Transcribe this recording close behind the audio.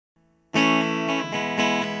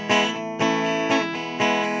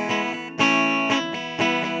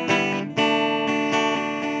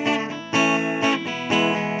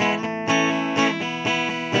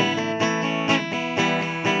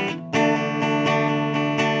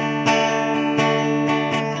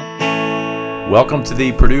Welcome to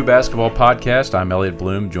the Purdue Basketball Podcast. I'm Elliot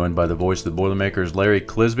Bloom, joined by the voice of the Boilermakers, Larry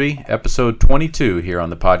Clisby. Episode 22 here on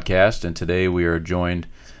the podcast, and today we are joined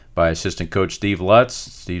by assistant coach Steve Lutz.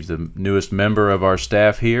 Steve's the newest member of our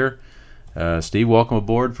staff here. Steve, welcome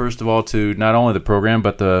aboard, first of all, to not only the program,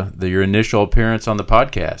 but your initial appearance on the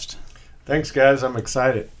podcast. Thanks, guys. I'm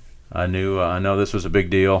excited. I know this was a big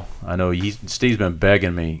deal. I know Steve's been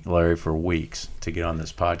begging me, Larry, for weeks to get on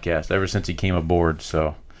this podcast, ever since he came aboard.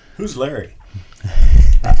 So, who's Larry?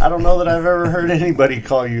 I don't know that I've ever heard anybody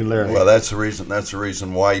call you Larry. Well, that's the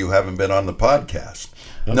reason why you haven't been on the podcast.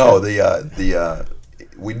 Okay. No,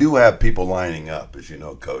 we do have people lining up, as you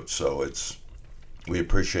know, Coach. So we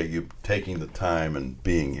appreciate you taking the time and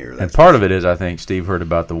being here. And part of it is, I think Steve heard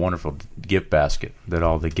about the wonderful gift basket that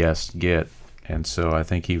all the guests get, and so I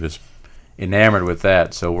think he was enamored with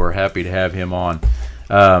that. So we're happy to have him on.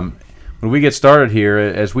 When we get started here,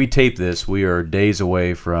 as we tape this, we are days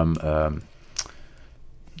away from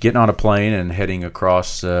getting on a plane and heading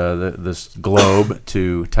across this globe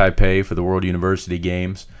to Taipei for the World University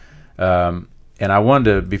Games. And I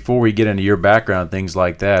wanted to, before we get into your background, things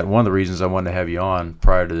like that, one of the reasons I wanted to have you on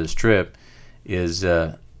prior to this trip is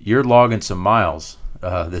you're logging some miles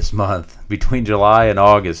this month. Between July and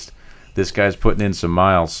August, this guy's putting in some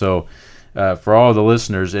miles. So for all the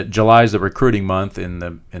listeners, July is the recruiting month in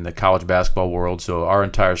the college basketball world. So our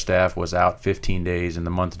entire staff was out 15 days in the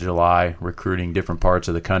month of July recruiting different parts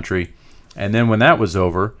of the country. And then when that was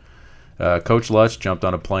over, Coach Lutz jumped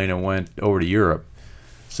on a plane and went over to Europe.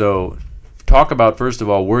 So talk about, first of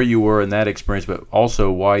all, where you were in that experience, but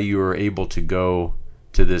also why you were able to go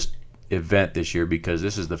to this event this year, because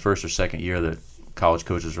this is the first or second year that college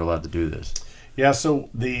coaches are allowed to do this. Yeah, so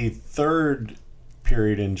the third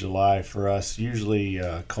period in July for us usually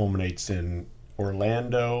culminates in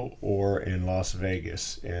Orlando or in Las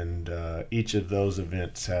Vegas, and each of those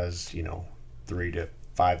events has 3,000 to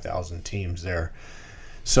 5,000 teams there.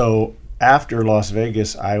 So after Las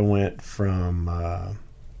Vegas, I went from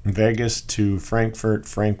Vegas to Frankfurt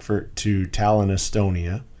to Tallinn,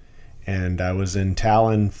 Estonia, and I was in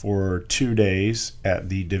Tallinn for 2 days at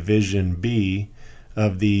the Division B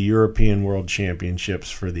of the European World Championships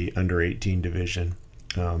for the under-18 division.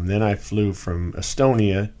 Then I flew from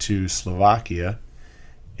Estonia to Slovakia,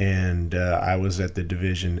 and I was at the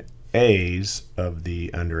Division A's of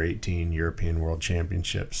the under-18 European World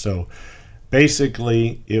Championships. So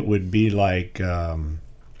basically it would be like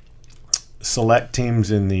select teams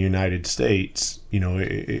in the United States.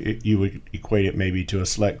 You would equate it maybe to a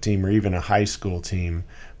select team or even a high school team,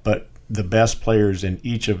 but the best players in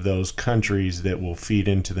each of those countries that will feed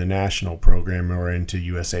into the national program or into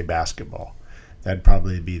USA Basketball. That'd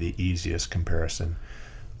probably be the easiest comparison.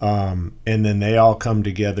 And then they all come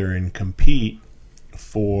together and compete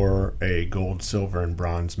for a gold, silver, and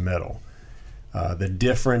bronze medal. The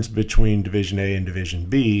difference between Division A and Division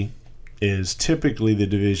B is typically the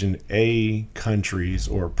Division A countries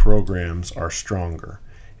or programs are stronger.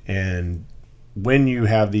 And when you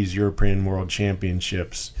have these European World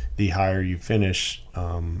Championships, the higher you finish,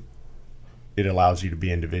 it allows you to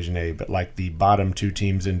be in Division A. But like the bottom two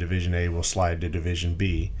teams in Division A will slide to Division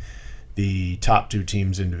B. The top two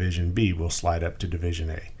teams in Division B will slide up to Division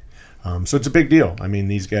A. So it's a big deal. I mean,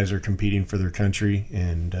 these guys are competing for their country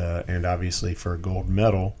and obviously for a gold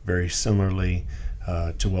medal, very similarly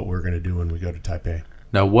to what we're going to do when we go to Taipei.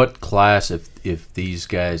 Now, what class, if these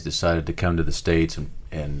guys decided to come to the States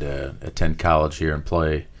and attend college here and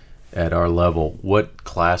play at our level, what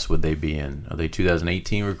class would they be in? Are they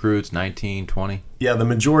 2018 recruits, 19, 20? Yeah, the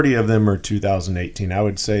majority of them are 2018. I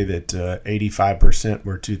would say that 85%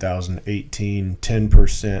 were 2018,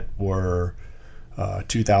 10% were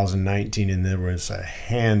 2019, and there was a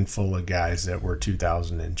handful of guys that were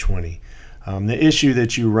 2020. The issue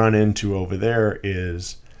that you run into over there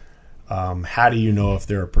is how do you know if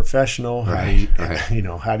they're a professional? How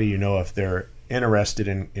do you know if they're interested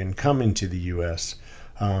in coming to the U.S.?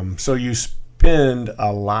 So you spend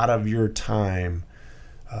a lot of your time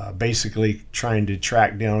basically trying to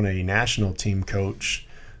track down a national team coach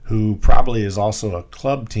who probably is also a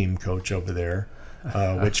club team coach over there,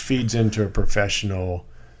 which feeds into a professional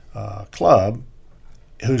club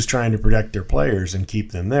who's trying to protect their players and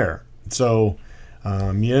keep them there. So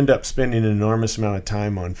you end up spending an enormous amount of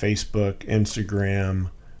time on Facebook,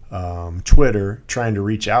 Instagram, Twitter, trying to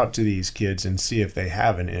reach out to these kids and see if they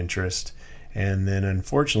have an interest. And then,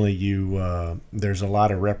 unfortunately, there's a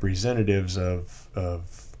lot of representatives of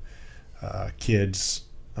kids,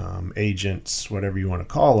 agents, whatever you want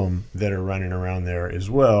to call them, that are running around there as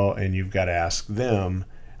well. And you've got to ask them,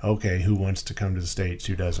 okay, who wants to come to the States,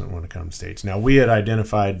 who doesn't want to come to the States. Now, we had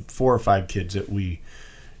identified 4 or 5 kids that we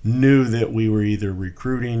knew that we were either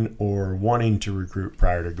recruiting or wanting to recruit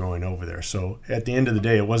prior to going over there. So at the end of the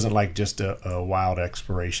day, it wasn't like just a wild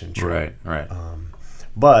exploration trip. Right.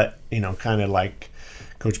 But, kind of like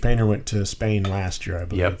Coach Painter went to Spain last year, I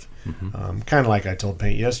believe. Yep. Mm-hmm. Kind of like I told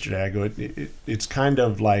Paint yesterday, I go, it's kind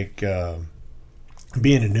of like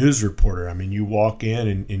being a news reporter. I mean, you walk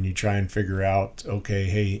in and you try and figure out, okay,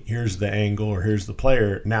 hey, here's the angle or here's the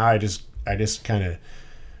player. Now I just kind of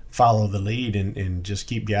follow the lead and just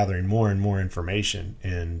keep gathering more and more information.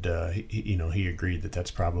 And, he agreed that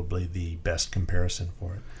that's probably the best comparison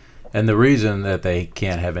for it. And the reason that they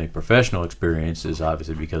can't have any professional experience is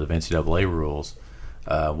obviously because of NCAA rules.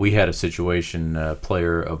 We had a situation, a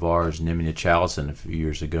player of ours, Nemanja Chalison, a few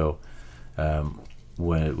years ago,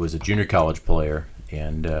 when it was a junior college player,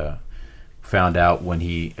 and found out when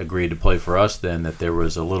he agreed to play for us then that there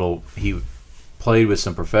was he played with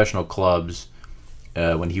some professional clubs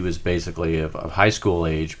when he was basically of high school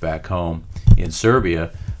age back home in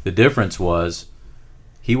Serbia. The difference was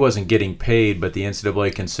he wasn't getting paid, but the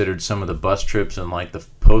NCAA considered some of the bus trips and like the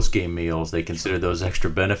post-game meals, they considered those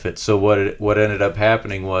extra benefits. So what ended up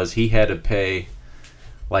happening was he had to pay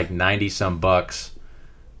like 90-some bucks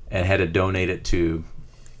and had to donate it to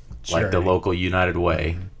like the local United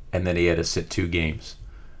Way, and then he had to sit 2 games,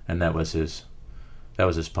 and that was his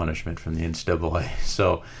punishment from the NCAA.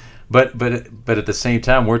 So, but at the same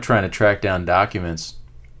time, we're trying to track down documents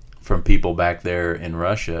from people back there in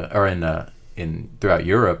Russia or in throughout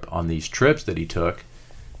Europe on these trips that he took,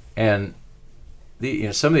 and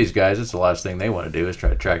some of these guys, it's the last thing they want to do is try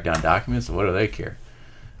to track down documents. What do they care?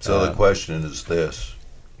 So the question is this: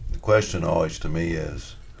 the question always to me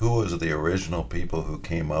is, who was the original people who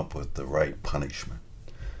came up with the right punishment?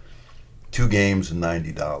 2 games and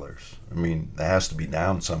 $90. I mean, that has to be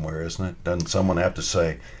down somewhere, isn't it? Doesn't someone have to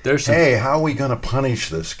say, "Hey, how are we going to punish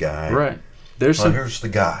this guy?" Right. Here's the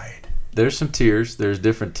guide. There's some tiers. There's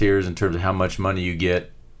different tiers in terms of how much money you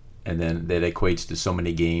get, and then that equates to so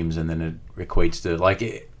many games, and then it equates to, like,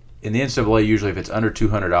 in the NCAA, usually if it's under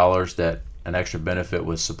 $200 that an extra benefit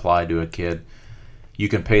was supplied to a kid, you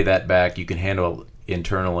can pay that back. You can handle it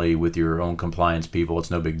internally with your own compliance people.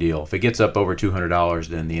 It's no big deal. If it gets up over $200,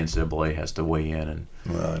 then the NCAA has to weigh in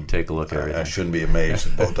and take a look at everything. I shouldn't be amazed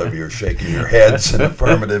that both of you are shaking your heads in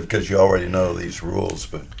affirmative because you already know these rules,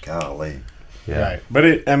 but golly. Yeah. Right, but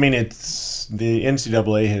it's the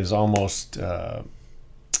NCAA has almost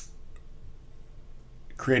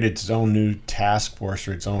created its own new task force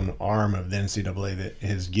or its own arm of the NCAA that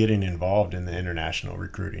is getting involved in the international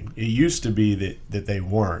recruiting. It used to be that they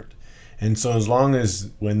weren't, and so as long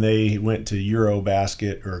as when they went to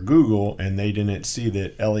Eurobasket or Google and they didn't see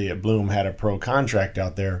that Elliott Bloom had a pro contract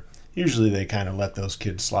out there, usually they kind of let those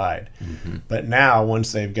kids slide. Mm-hmm. But now,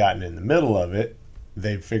 once they've gotten in the middle of it,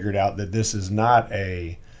 they've figured out that this is not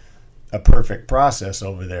a perfect process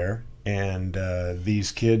over there, and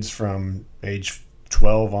these kids from age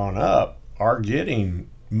 12 on up are getting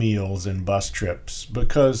meals and bus trips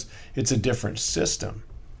because it's a different system.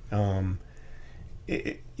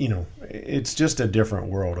 It's just a different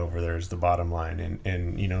world over there is the bottom line,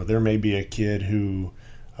 and there may be a kid who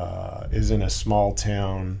is in a small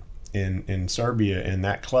town in Serbia, and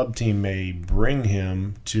that club team may bring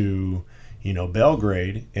him to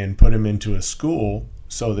Belgrade and put him into a school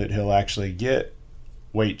so that he'll actually get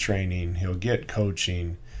weight training, he'll get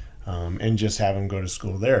coaching, and just have him go to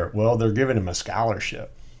school there. Well, they're giving him a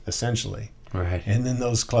scholarship, essentially. Right. And then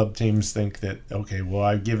those club teams think that, okay, well,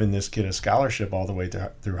 I've given this kid a scholarship all the way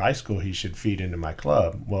through high school. He should feed into my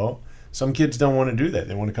club. Well, some kids don't want to do that.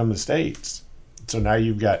 They want to come to the States. So now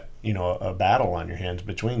you've got, a battle on your hands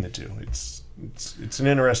between the two. It's an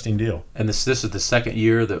interesting deal. And this is the second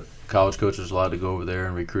year that college coaches are allowed to go over there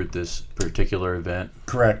and recruit this particular event?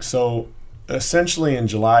 Correct. So essentially in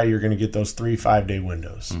July, you're going to get those 3 5-day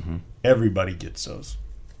windows. Mm-hmm. Everybody gets those.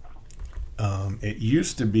 It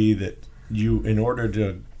used to be that you, in order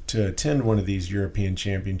to attend one of these European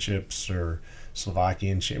championships or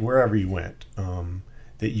Slovakian, wherever you went,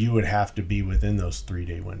 that you would have to be within those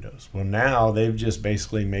 3-day windows. Well, now they've just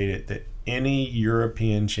basically made it that any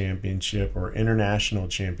European championship or international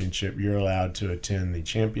championship, you're allowed to attend the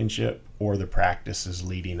championship or the practices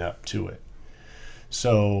leading up to it.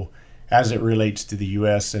 So as it relates to the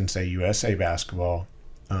U.S. and, say, USA basketball,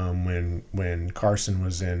 when Carson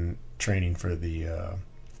was in training for the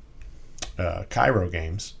Cairo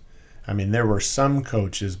games, I mean, there were some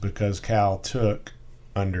coaches, because Cal took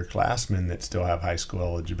underclassmen that still have high school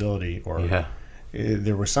eligibility,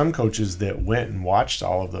 there were some coaches that went and watched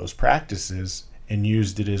all of those practices and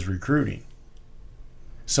used it as recruiting.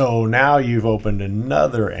 So now you've opened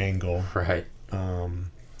another angle, right?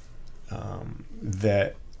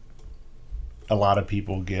 That a lot of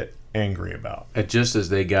people get angry about. Just as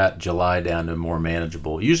they got July down to more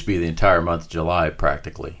manageable. It used to be the entire month of July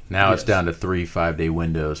practically. Now it's down to 3 5-day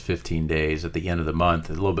windows, 15 days at the end of the month.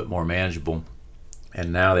 It's a little bit more manageable.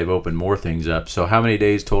 And now they've opened more things up. So how many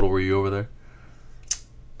days total were you over there?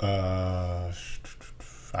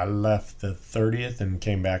 I left the 30th and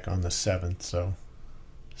came back on the 7th. And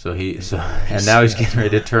now he's getting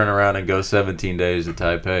ready to turn around and go 17 days to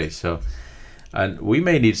Taipei. So and we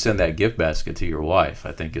may need to send that gift basket to your wife,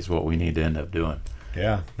 I think is what we need to end up doing.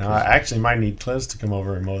 Yeah. Now, I actually might need Cliz to come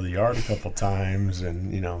over and mow the yard a couple times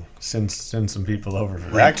and, send some people over for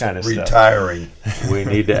that kind of stuff. Retiring. We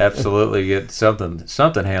need to absolutely get something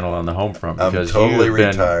handled on the home front because I'm totally you've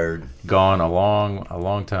been retired. Gone a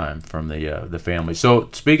long time from the family. So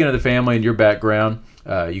speaking of the family and your background,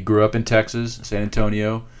 you grew up in Texas, San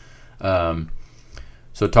Antonio.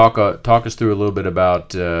 So talk us through a little bit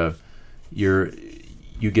about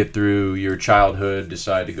you get through your childhood,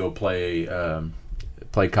 decide to go play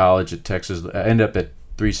college at Texas, end up at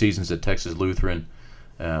 3 seasons at Texas Lutheran.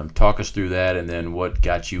 Talk us through that, and then what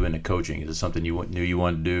got you into coaching. Is it something you knew you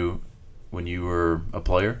wanted to do when you were a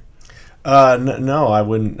player? No, I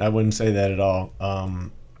wouldn't say that at all.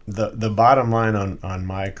 The bottom line on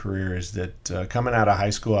my career is that coming out of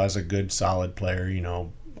high school, I was a good, solid player,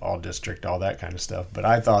 all district, all that kind of stuff. But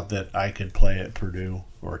I thought that I could play at Purdue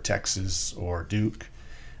or Texas or Duke.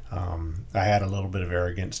 I had a little bit of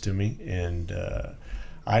arrogance to me, and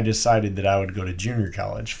I decided that I would go to junior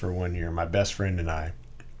college for 1 year. My best friend and I,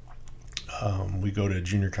 we go to a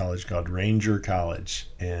junior college called Ranger College,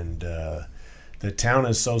 and the town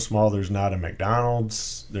is so small, there's not a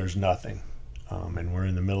McDonald's, there's nothing. And we're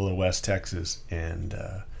in the middle of West Texas, and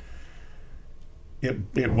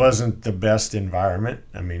it wasn't the best environment.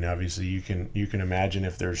 I mean, obviously you can imagine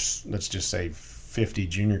if there's, let's just say, 50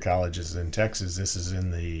 junior colleges in Texas, this is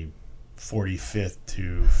in the 45th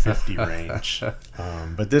to 50 range.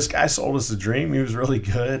 But this guy sold us a dream. He was really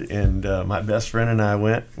good, and my best friend and I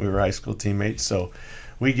went. We were high school teammates, so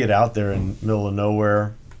we get out there in the middle of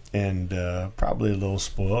nowhere, and probably a little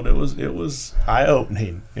spoiled. It was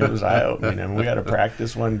eye-opening. It was eye-opening. And we got to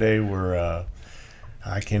practice one day where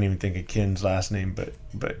I can't even think of Ken's last name,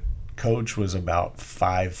 but Coach was about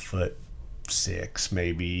 5'6",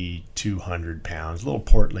 maybe 200 pounds, little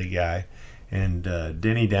portly guy. And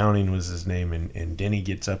Denny Downing was his name, and Denny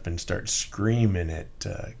gets up and starts screaming at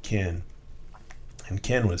Ken. And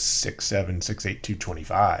Ken was 6'7", 6'8",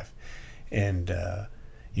 225. And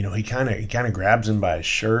he kind of grabs him by his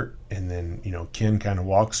shirt, and then Ken kind of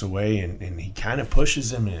walks away, and he kind of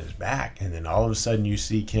pushes him in his back, and then all of a sudden you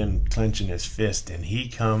see Ken clenching his fist, and he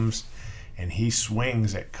comes and he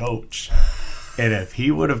swings at Coach. And if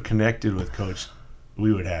he would have connected with Coach,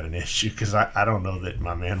 we would have had an issue, because I don't know that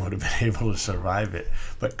my man would have been able to survive it.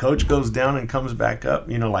 But Coach goes down and comes back up,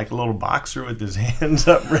 like a little boxer with his hands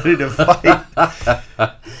up ready to fight.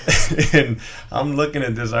 And I'm looking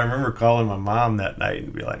at this. I remember calling my mom that night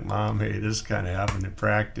and be like, "Mom, hey, this kind of happened in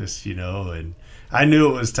practice, and I knew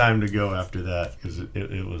it was time to go after that, because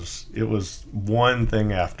it was one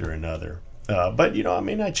thing after another. But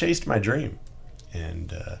I chased my dream,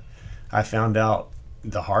 and I found out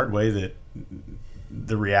the hard way that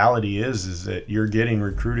the reality is that you're getting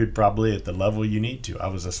recruited probably at the level you need to. I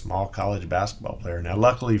was a small college basketball player. Now,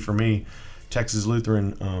 luckily for me, Texas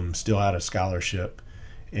Lutheran still had a scholarship,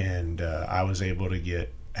 and I was able to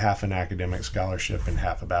get half an academic scholarship and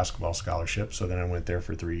half a basketball scholarship. So then I went there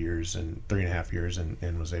for 3.5 years,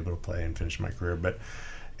 and was able to play and finish my career. But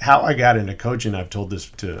how I got into coaching, I've told this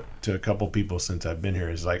to a couple people since I've been here,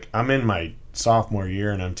 is like I'm in my sophomore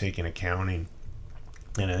year and I'm taking accounting.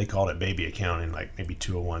 And they called it baby accounting, like maybe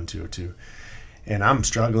 201, 202. And I'm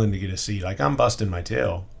struggling to get a C. Like, I'm busting my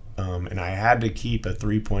tail. And I had to keep a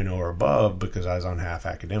 3.0 or above because I was on half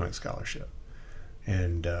academic scholarship.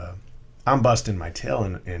 And I'm busting my tail.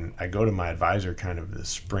 And I go to my advisor kind of the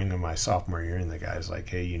spring of my sophomore year. And the guy's like,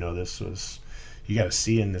 "Hey, you got a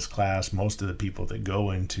C in this class. Most of the people that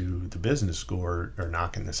go into the business school are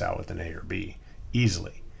knocking this out with an A or B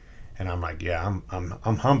easily." And I'm like, "Yeah,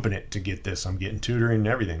 I'm humping it to get this. I'm getting tutoring and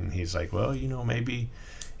everything." And he's like, "Well, maybe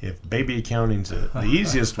if baby accounting's the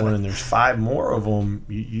easiest one and there's 5 more of them,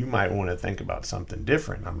 you might want to think about something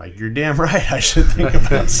different." I'm like, "You're damn right. I should think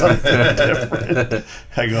about something different."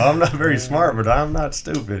 I go, "I'm not very smart, but I'm not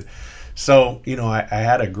stupid." So, I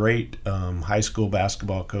had a great high school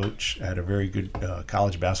basketball coach. I had a very good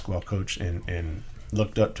college basketball coach, and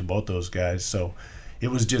looked up to both those guys. So it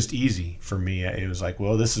was just easy for me. It was like,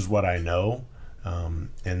 well, this is what I know. And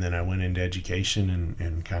then I went into education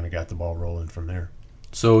and kind of got the ball rolling from there.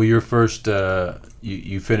 So your first,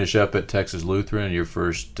 you finish up at Texas Lutheran, your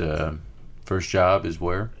first first job is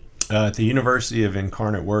where? At the University of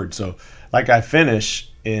Incarnate Word. So, like, I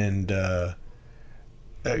finish, and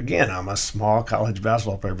again, I'm a small college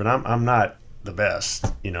basketball player, but I'm not the best,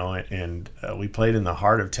 and we played in the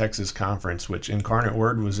Heart of Texas Conference, which Incarnate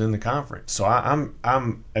Word was in the conference. So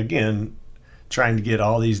I'm again trying to get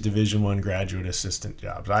all these Division I graduate assistant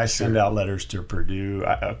jobs. I send out letters to Purdue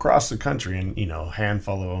across the country, and a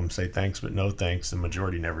handful of them say thanks but no thanks. The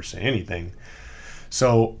majority never say anything.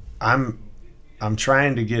 So I'm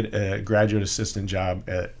trying to get a graduate assistant job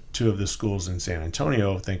at two of the schools in San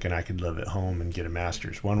Antonio, thinking I could live at home and get a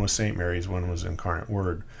master's. One was St. Mary's, one was Incarnate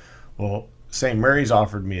Word. Well, St. Mary's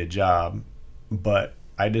offered me a job, but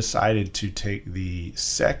I decided to take the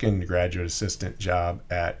second graduate assistant job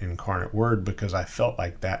at Incarnate Word because I felt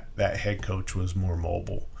like that head coach was more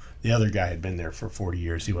mobile. The other guy had been there for 40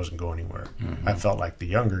 years. He wasn't going anywhere. Mm-hmm. I felt like the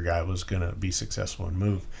younger guy was going to be successful and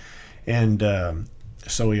move. And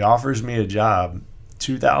so he offers me a job,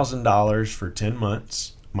 $2,000 for 10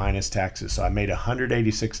 months minus taxes. So I made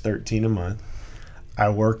 $186.13 a month. I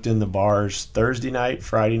worked in the bars Thursday night,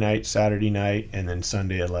 Friday night, Saturday night, and then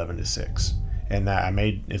Sunday 11 to 6. And that I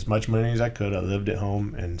made as much money as I could. I lived at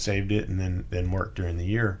home and saved it, and then worked during the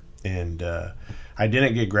year. And I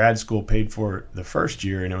didn't get grad school paid for the first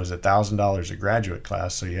year, and it was $1,000 a graduate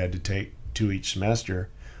class, so you had to take 2 each semester.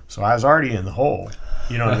 So I was already in the hole.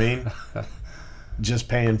 You know what I mean? Just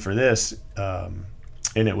paying for this.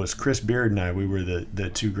 And it was Chris Beard and I. We were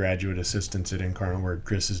the 2 graduate assistants at Incarnate Word.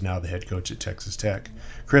 Chris is now the head coach at Texas Tech.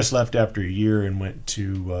 Chris left after a year and went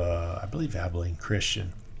to, I believe, Abilene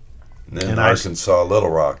Christian. And Arkansas Little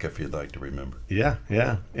Rock, if you'd like to remember. Yeah.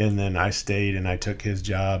 And then I stayed and I took his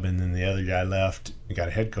job, and then the other guy left and got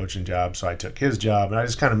a head coaching job, so I took his job, and I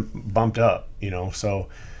just kind of bumped up, So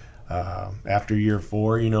after year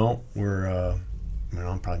 4, we're,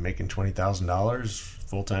 I'm probably making $20,000.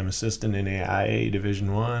 Full-time assistant in NAIA Division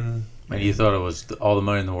I. And you thought it was all the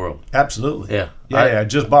money in the world? Absolutely. Yeah. I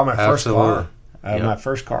just bought my first Absolutely. car. My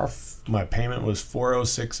first car, my payment was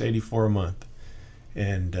 $406.84 a month.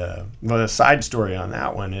 And the side story on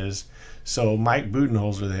that one is, so Mike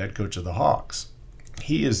Budenholzer, the head coach of the Hawks,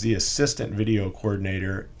 he is the assistant video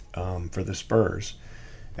coordinator for the Spurs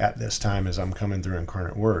at this time as I'm coming through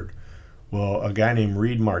Incarnate Word. Well, a guy named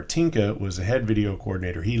Reed Martinka was the head video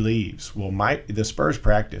coordinator. He leaves. Well, the Spurs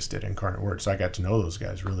practiced at Incarnate Word, so I got to know those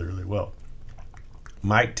guys really, really well.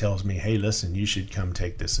 Mike tells me, hey, listen, you should come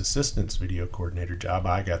take this assistant's video coordinator job.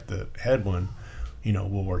 I got the head one.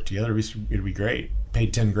 We'll work together. It'll be great.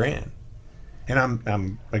 Paid $10,000. And I'm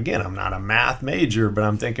not a math major, but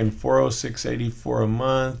I'm thinking $406.84 a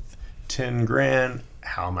month, $10,000.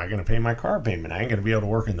 How am I going to pay my car payment? I ain't going to be able to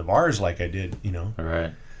work in the bars like I did, All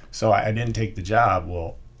right. So I didn't take the job.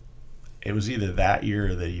 Well, it was either that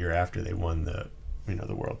year or the year after they won the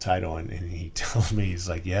world title, and he tells me, he's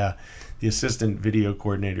like, yeah, the assistant video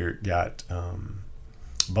coordinator got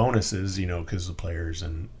bonuses, because the players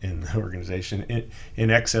in the organization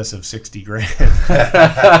in excess of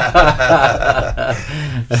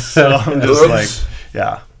 $60,000. So I'm just like,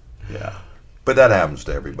 yeah. But that happens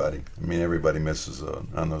to everybody. I mean, everybody misses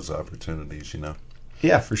on those opportunities,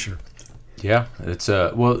 Yeah, for sure. Yeah, it's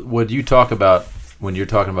what do you talk about when you're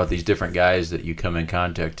talking about these different guys that you come in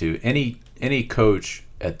contact to? Any coach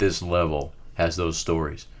at this level has those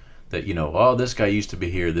stories that this guy used to be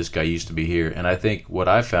here, this guy used to be here, and I think what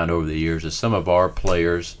I've found over the years is some of our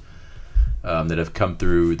players that have come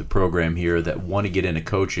through the program here that want to get into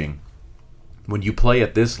coaching. When you play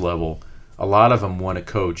at this level, a lot of them want to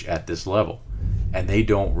coach at this level, and they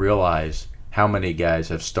don't realize how many guys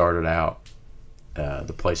have started out.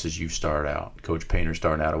 The places you started out. Coach Painter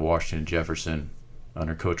started out at Washington Jefferson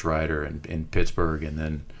under Coach Ryder in Pittsburgh, and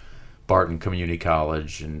then Barton Community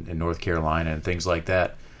College in North Carolina and things like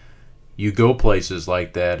that. You go places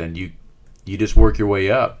like that, and you just work your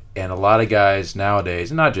way up. And a lot of guys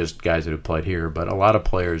nowadays, not just guys that have played here, but a lot of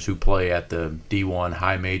players who play at the D1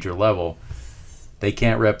 high major level, they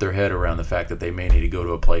can't wrap their head around the fact that they may need to go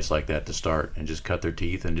to a place like that to start and just cut their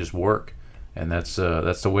teeth and just work. And that's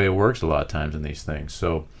the way it works a lot of times in these things.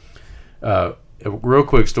 So, a real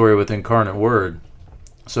quick story with Incarnate Word.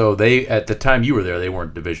 So they, at the time you were there, they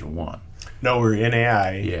weren't Division I. No, we're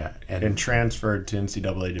NAI. Yeah, and transferred to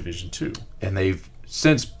NCAA Division II. And they've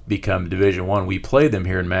since become Division I. We played them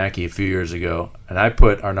here in Mackey a few years ago, and I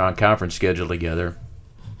put our non-conference schedule together.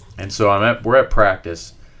 And so we're at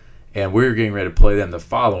practice, and we were getting ready to play them the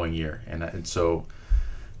following year. And so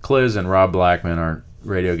Cliz and Rob Blackman, our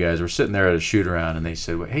radio guys, were sitting there at a shoot-around, and they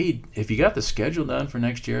said, well, hey, have you got the schedule done for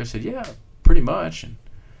next year? I said, yeah, pretty much. And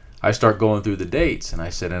I start going through the dates, and I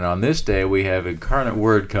said, and on this day we have Incarnate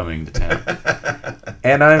Word coming to town.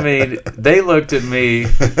 And I mean, they looked at me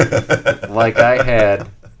like I had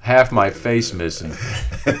half my face missing.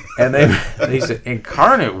 And they said,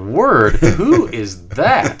 Incarnate Word? Who is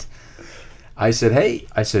that? I said, hey,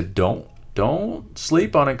 don't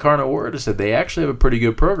sleep on Incarnate Word. I said, they actually have a pretty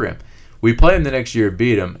good program. We play them the next year,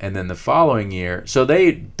 beat them, and then the following year, so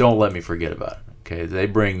they don't let me forget about it. Okay, they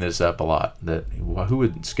bring this up a lot, that who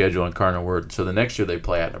would schedule Incarnate Word? So the next year they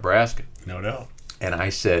play at Nebraska. No doubt. And I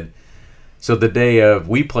said, so the day of,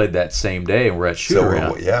 we played that same day, and we're at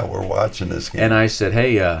shoot-around. So we're watching this game. And I said,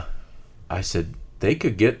 hey, they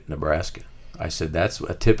could get Nebraska. I said, that's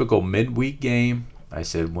a typical midweek game. I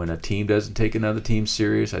said, when a team doesn't take another team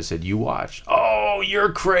serious, I said, you watch. Oh,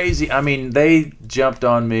 you're crazy. I mean, they jumped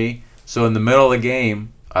on me. So in the middle of the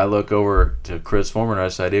game, I look over to Chris Foreman on our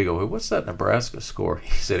side. I go, hey, what's that Nebraska score?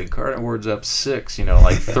 He said, Incarnate Word's up 6,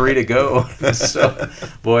 like 3 to go. So,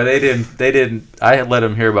 boy, they didn't. I had let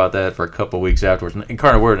them hear about that for a couple of weeks afterwards.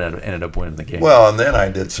 Incarnate Word ended up winning the game. Well, and then I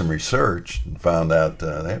did some research and found out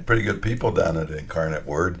they had pretty good people down at Incarnate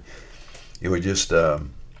Word. It was just,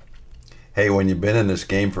 hey, when you've been in this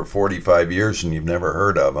game for 45 years and you've never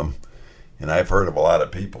heard of them, and I've heard of a lot of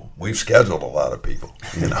people. We've scheduled a lot of people,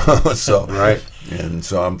 So right. And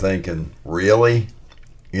so I'm thinking, really,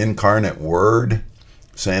 Incarnate Word,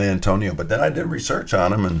 San Antonio. But then I did research on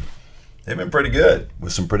them, and they've been pretty good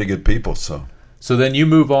with some pretty good people. So then you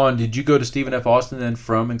move on. Did you go to Stephen F. Austin then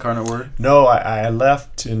from Incarnate Word? No, I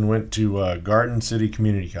left and went to Garden City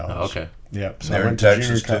Community College. Oh, okay. Yep. So They're I went in to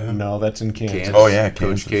Texas, too? No, that's in Kansas. Oh, yeah,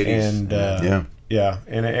 Coach Kansas. Katie's. And Yeah.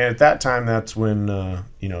 and at that time, that's when the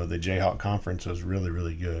Jayhawk Conference was really,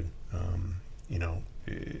 really good.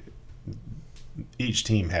 Each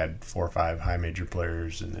team had 4 or 5 high major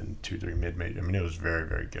players and then 2 or 3 mid major. I mean, it was very,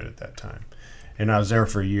 very good at that time. And I was there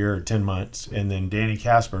for a year, 10 months, and then Danny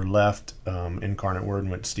Casper left Incarnate Word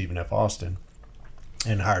and went to Stephen F. Austin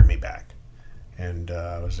and hired me back. And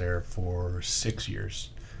I was there for 6 years.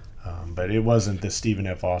 But it wasn't the Stephen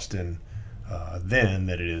F. Austin then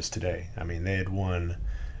that it is today. I mean, they had won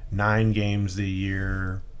 9 games the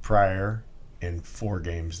year prior and 4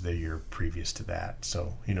 games the year previous to that.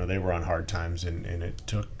 So, they were on hard times, and it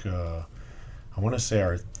took, I want to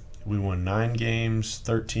say we won 9 games,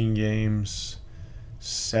 13 games,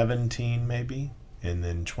 17 maybe, and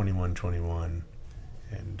then 21-21.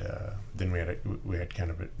 And then we had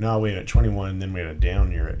kind of we had 21, then we had a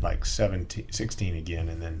down year at like 16 again,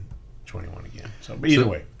 and then 21 again. So, but either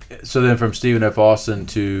way. So then from Stephen F. Austin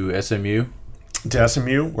to SMU? To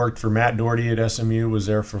SMU, worked for Matt Doherty at SMU, was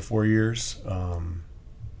there for 4 years.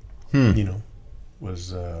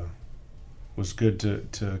 Was good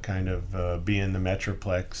to kind of be in the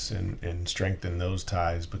Metroplex and strengthen those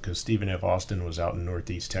ties, because Stephen F. Austin was out in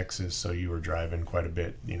Northeast Texas, so you were driving quite a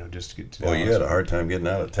bit, just to get to. Well, you had a hard time getting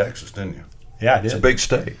out of Texas, didn't you? Yeah, I did. It's a big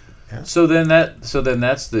state. Yeah. So then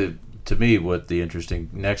that's to me what the interesting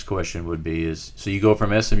next question would be is, so you go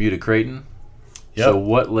from SMU to Creighton. Yep. So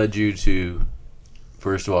what led you to,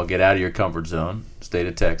 first of all, get out of your comfort zone, state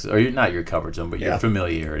of Texas, or you're not your comfort zone, but your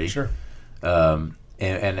familiarity. Sure.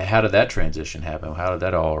 And how did that transition happen? How did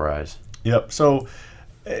that all arise? Yep. So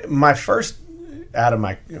my first out of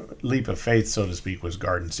my leap of faith, so to speak, was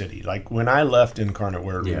Garden City. Like when I left Incarnate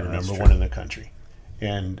Word, we were number 1 in the country.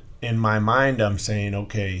 And in my mind, I'm saying,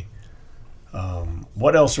 okay,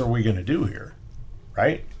 what else are we going to do here?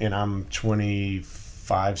 Right? And I'm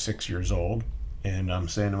 25, 6 years old. And I'm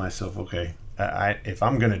saying to myself, okay, if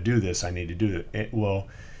I'm going to do this, I need to do it. Well,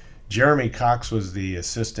 Jeremy Cox was the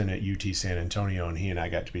assistant at UT San Antonio, and he and I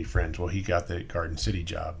got to be friends. Well, he got the Garden City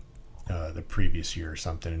job the previous year or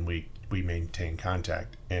something, and we maintained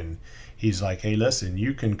contact. And he's like, hey, listen,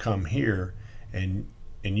 you can come here and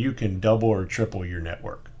you can double or triple your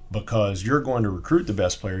network, because you're going to recruit the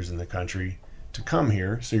best players in the country to come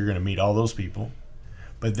here, so you're going to meet all those people.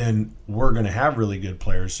 But then we're going to have really good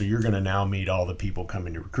players, so you're going to now meet all the people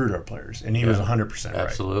coming to recruit our players. And he was 100% right.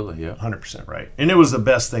 Absolutely, yeah. 100% right. And it was the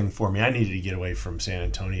best thing for me. I needed to get away from San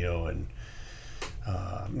Antonio and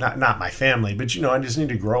not my family, but, I just need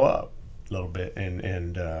to grow up a little bit.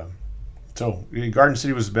 And so Garden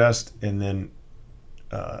City was the best, and then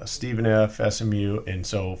Stephen F., SMU. And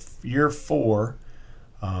so year 4,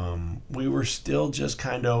 we were still just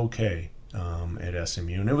kind of okay. At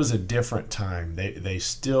SMU, and it was a different time. They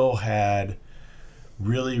still had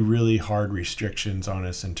really, really hard restrictions on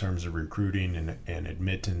us in terms of recruiting and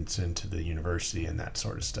admittance into the university and that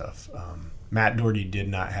sort of stuff. Matt Doherty did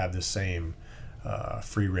not have the same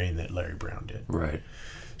free reign that Larry Brown did. Right.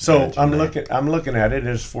 So I'm looking at it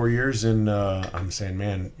as 4 years, and I'm saying,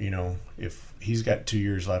 man, if he's got 2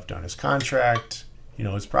 years left on his contract,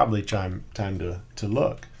 it's probably time to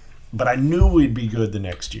look. but I knew we'd be good the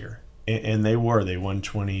next year. And they were. They won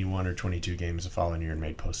 21 or 22 games the following year and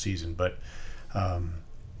made postseason. But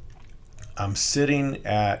I'm sitting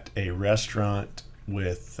at a restaurant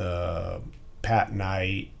with Pat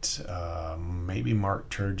Knight, maybe Mark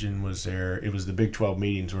Turgeon was there. It was the Big 12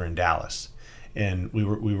 meetings were in Dallas. And we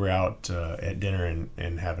were out at dinner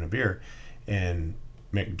and having a beer. And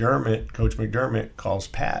Coach McDermott calls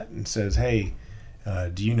Pat and says, "Hey,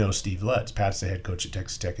 do you know Steve Lutz?" Pat's the head coach at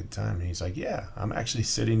Texas Tech at the time. And he's like, "Yeah, I'm actually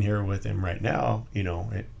sitting here with him right now,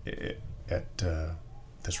 at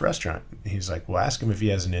this restaurant." He's like, "Well, ask him if he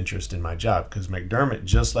has an interest in my job," because McDermott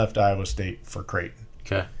just left Iowa State for Creighton.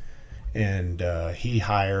 Okay. And he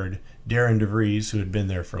hired Darren DeVries, who had been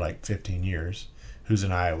there for like 15 years, who's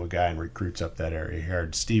an Iowa guy and recruits up that area. He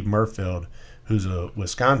hired Steve Murfield, who's a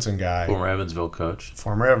Wisconsin guy. Former Evansville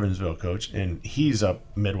coach, and he's a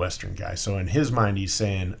Midwestern guy. So in his mind, he's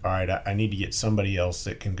saying, all right, I need to get somebody else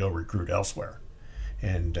that can go recruit elsewhere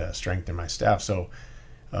and strengthen my staff. So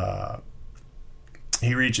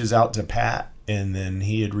he reaches out to Pat, and then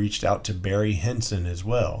he had reached out to Barry Henson as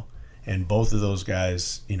well. And both of those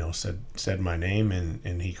guys, said my name,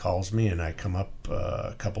 and he calls me, and I come up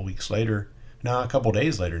a couple days later, now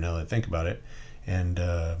that I think about it, and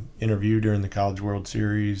interviewed during the College World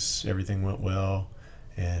Series. Everything went well,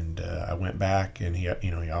 and I went back, and he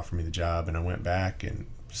offered me the job, and I went back and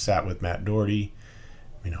sat with Matt Doherty.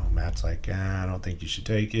 Matt's like, I don't think you should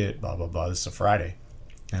take it, blah, blah, blah. This is a Friday.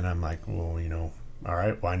 And I'm like, well, all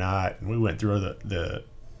right, why not? And we went through the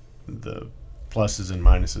pluses and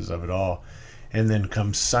minuses of it all. And then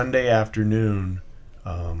come Sunday afternoon,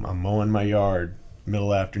 I'm mowing my yard,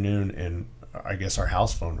 middle afternoon, and I guess our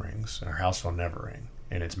house phone rings. Our house phone never rang.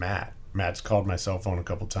 And it's Matt. Matt's called my cell phone a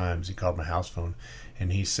couple times. He called my house phone.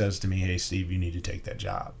 And he says to me, "Hey, Steve, you need to take that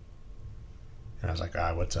job." And I was like,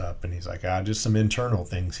 what's up? And he's like, just some internal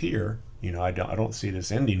things here. I don't see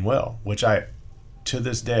this ending well. Which to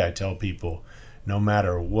this day, I tell people, no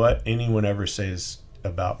matter what anyone ever says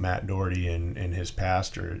about Matt Doherty and his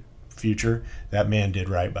past or future, that man did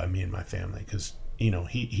right by me and my family, because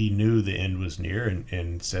he knew the end was near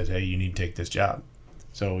and said, "Hey, you need to take this job."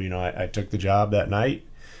 So I took the job that night,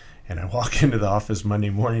 and I walk into the office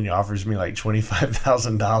Monday morning. He offers me like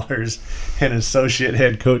 $25,000 and associate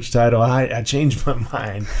head coach title. I changed my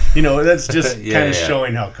mind. That's just kind of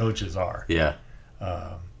showing how coaches are. Yeah.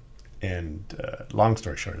 And long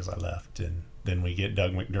story short is I left, and then we get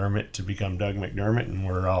Doug McDermott to become Doug McDermott, and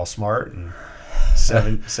we're all smart. And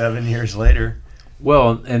seven years later.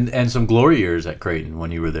 Well, and some glory years at Creighton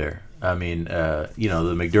when you were there. I mean, the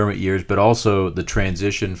McDermott years, but also the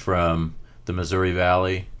transition from the Missouri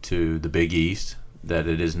Valley to the Big East that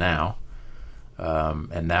it is now.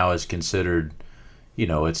 And now is considered,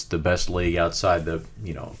 it's the best league outside the,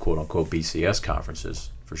 quote-unquote BCS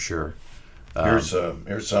conferences, for sure. Here's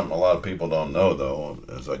something a lot of people don't know, though,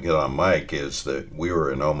 as I get on mic, is that we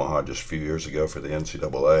were in Omaha just a few years ago for the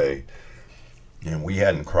NCAA, and we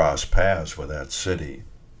hadn't crossed paths with that city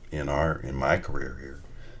in my career here,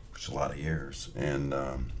 which is a lot of years. And,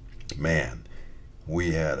 man,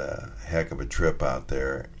 we had a heck of a trip out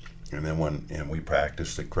there. And then we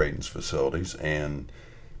practiced at Creighton's facilities, and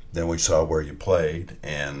then we saw where you played,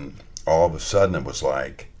 and all of a sudden it was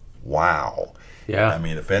like, wow. Yeah. I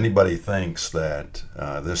mean, if anybody thinks that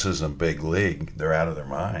this isn't big league, they're out of their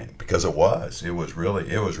mind, because it was. It was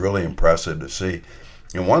really impressive to see.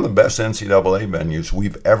 And one of the best NCAA venues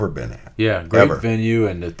we've ever been at. Yeah, great venue,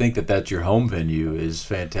 and to think that that's your home venue is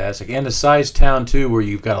fantastic. And a size town, too, where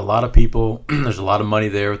you've got a lot of people. There's a lot of money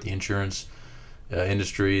there with the insurance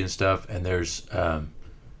industry and stuff, and there's a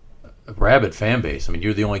rabid fan base. I mean,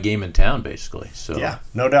 you're the only game in town, basically. So yeah,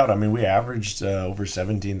 no doubt. I mean, we averaged over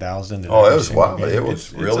 17,000. Oh, it was wild. It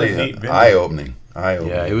was really eye-opening.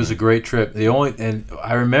 Yeah, it was a great trip. And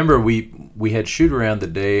I remember we had shoot around the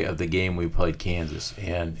day of the game we played Kansas,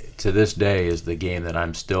 and to this day is the game that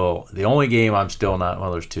the only game I'm still not.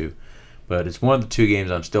 Well, there's two, but it's one of the two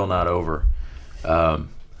games I'm still not over,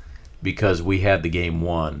 because we had the game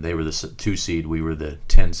won. They were the 2 seed. We were the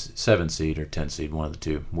 7 seed or 10 seed, one of the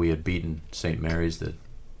two. We had beaten St. Mary's the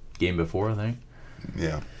game before, I think.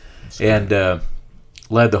 Yeah, and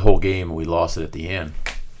led the whole game, and we lost it at the end.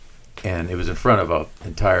 And it was in front of a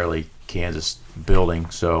entirely Kansas building.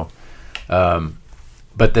 So,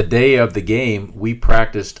 but the day of the game, we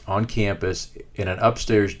practiced on campus in an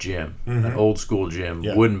upstairs gym, an old school gym,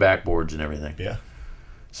 wooden backboards and everything. Yeah.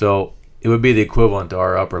 So it would be the equivalent to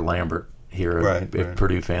our Upper Lambert here, if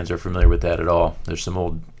Purdue fans are familiar with that at all. There's some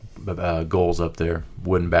old goals up there,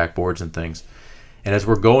 wooden backboards and things. And as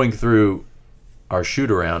we're going through our shoot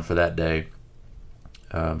around for that day,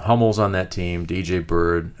 Hummel's on that team, DJ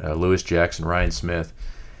Bird, Lewis Jackson, Ryan Smith.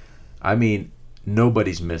 I mean,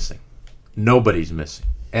 nobody's missing. Nobody's missing.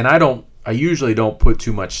 And I usually don't put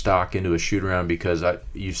too much stock into a shoot-around because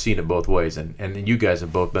you've seen it both ways. And you guys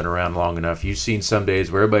have both been around long enough. You've seen some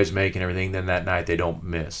days where everybody's making everything, then that night they don't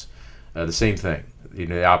miss. The same thing.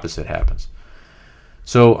 The opposite happens.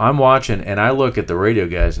 So I'm watching, and I look at the radio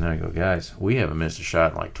guys, and I go, guys, we haven't missed a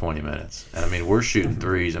shot in like 20 minutes. And I mean, we're shooting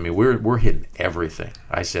threes. I mean, we're hitting everything.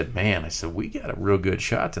 I said, we got a real good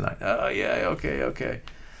shot tonight. Oh, yeah, okay.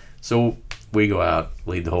 So we go out,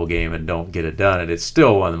 lead the whole game, and don't get it done. And it's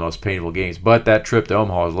still one of the most painful games. But that trip to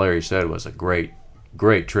Omaha, as Larry said, was a great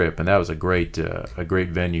trip, and that was a great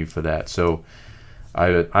venue for that. So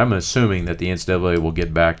I'm assuming that the NCAA will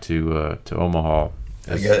get back to Omaha.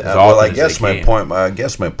 I guess my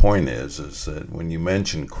point is that when you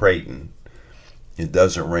mention Creighton, it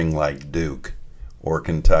doesn't ring like Duke or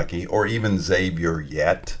Kentucky or even Xavier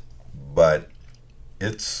yet, but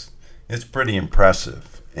it's pretty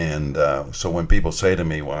impressive. And so when people say to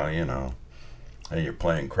me, well, hey, you're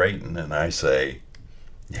playing Creighton, and I say,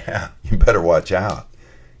 yeah, you better watch out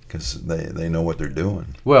because they know what they're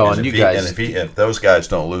doing. Well, and if those guys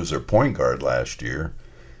don't lose their point guard last year,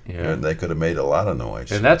 yeah, they could have made a lot of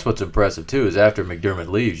noise. And that's what's impressive too is after McDermott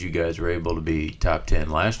leaves, you guys were able to be top 10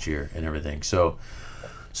 last year and everything. So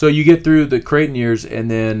you get through the Creighton years, and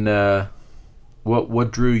then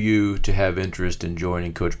what drew you to have interest in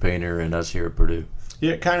joining Coach Painter and us here at Purdue?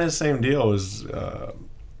 Yeah, kind of the same deal. As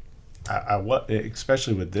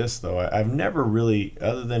especially with this though, I've never really,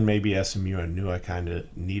 other than maybe SMU, I knew I kind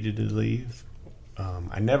of needed to leave.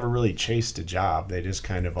 I never really chased a job. They just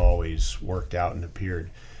kind of always worked out and appeared.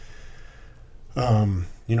 I'm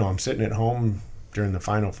sitting at home during the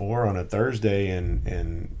Final Four on a Thursday,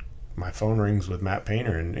 and my phone rings with Matt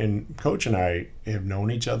Painter. And Coach and I have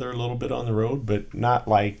known each other a little bit on the road, but not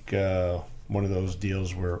like one of those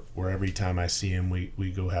deals where every time I see him,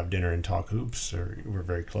 we go have dinner and talk hoops, or we're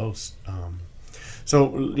very close. So,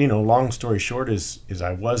 long story short is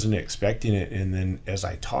I wasn't expecting it. And then as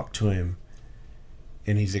I talked to him,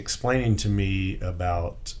 and he's explaining to me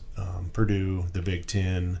about Purdue, the Big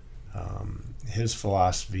Ten, his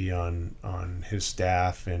philosophy on his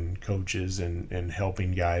staff and coaches and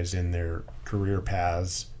helping guys in their career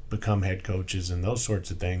paths become head coaches and those sorts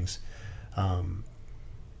of things.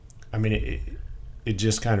 It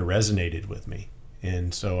just kind of resonated with me.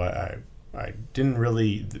 And so I didn't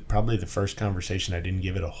really, probably the first conversation, I didn't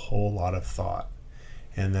give it a whole lot of thought.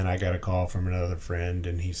 And then I got a call from another friend,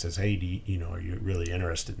 and he says, hey, are you really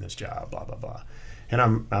interested in this job, blah, blah, blah. And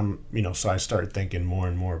I'm so I started thinking more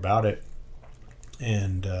and more about it,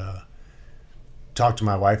 and talked to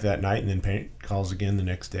my wife that night, and then Paint calls again the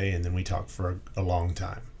next day, and then we talked for a long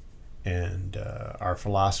time. And our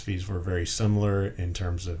philosophies were very similar in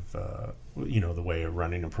terms of, the way of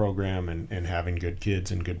running a program and having good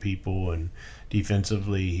kids and good people. And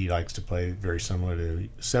defensively, he likes to play very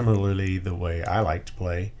similarly the way I like to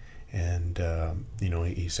play. And,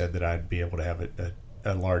 he said that I'd be able to have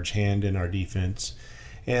a large hand in our defense.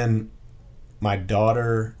 And my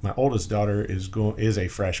oldest daughter is a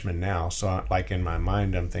freshman now. So like in my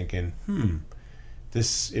mind, I'm thinking,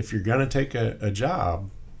 if you're going to take a job,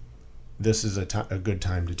 this is a good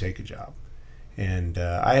time to take a job. And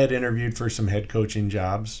I had interviewed for some head coaching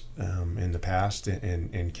jobs in the past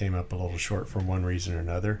and came up a little short for one reason or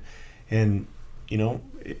another. And,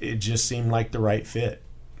 it just seemed like the right fit.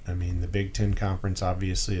 I mean, the Big Ten Conference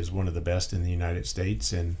obviously is one of the best in the United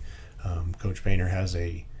States, and Coach Painter has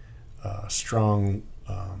a strong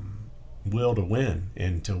will to win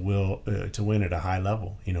and to win at a high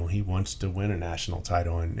level. He wants to win a national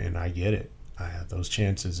title, and I get it. Those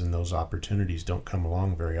chances and those opportunities don't come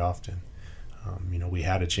along very often. We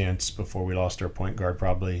had a chance before we lost our point guard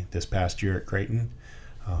probably this past year at Creighton.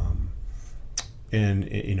 And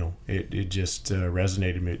it just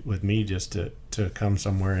resonated with me just to come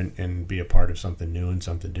somewhere and be a part of something new and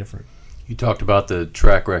something different. You talked about the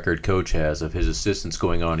track record Coach has of his assistants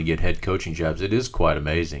going on to get head coaching jobs. It is quite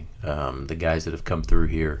amazing. The guys that have come through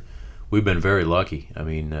here, we've been very lucky. I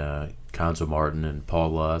mean, Conzo Martin and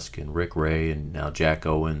Paul Lusk and Rick Ray and now Jack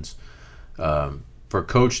Owens. For a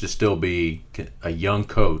coach to still be a young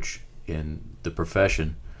coach in the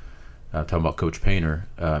profession, I'm talking about Coach Painter,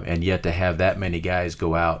 and yet to have that many guys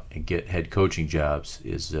go out and get head coaching jobs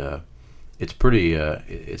is it's pretty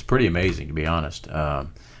amazing, to be honest.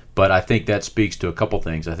 But I think that speaks to a couple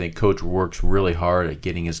things. I think Coach works really hard at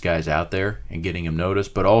getting his guys out there and getting them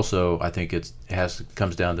noticed, but also I think it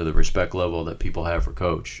comes down to the respect level that people have for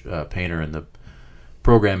Coach Painter and the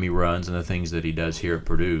program he runs and the things that he does here at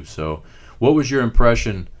Purdue. So what was your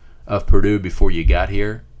impression of Purdue before you got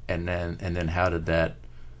here, and then how does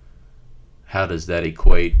that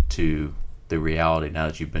equate to the reality now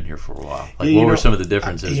that you've been here for a while? Like, what were some of the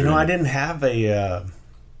differences? I didn't have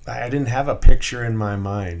a picture in my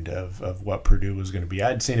mind of what Purdue was going to be.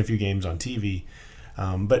 I'd seen a few games on TV,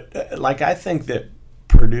 but I think that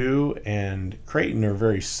Purdue and Creighton are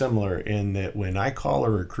very similar in that when I call a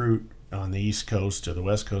recruit on the East Coast or the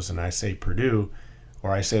West Coast and I say Purdue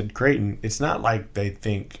or I said Creighton, it's not like they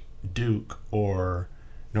think Duke or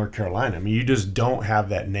North Carolina. I mean, you just don't have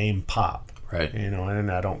that name pop. Right.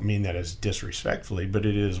 And I don't mean that as disrespectfully, but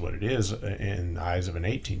it is what it is in the eyes of an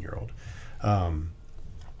 18-year-old.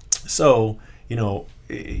 So,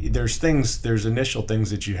 there's initial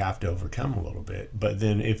things that you have to overcome a little bit. But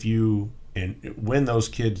then when those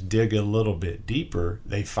kids dig a little bit deeper,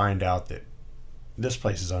 they find out that this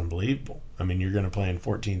place is unbelievable. I mean, you're going to play in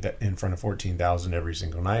front of 14,000 every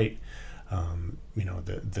single night.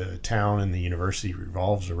 The town and the university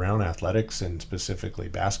revolves around athletics and specifically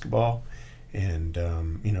basketball. And,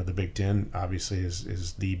 the Big Ten obviously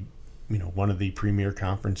is the, one of the premier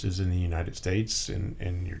conferences in the United States,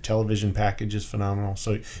 and your television package is phenomenal.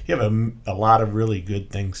 So you have a lot of really good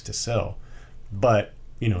things to sell. But,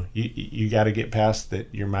 you got to get past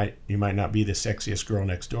that you might not be the sexiest girl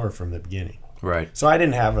next door from the beginning. Right. So I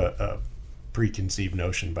didn't have a preconceived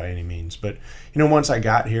notion by any means. But, once I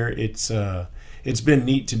got here, it's been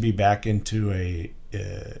neat to be back into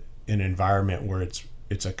an environment where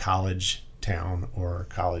it's a college town or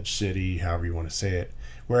college city, however you want to say it,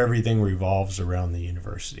 where everything revolves around the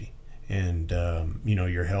university. And,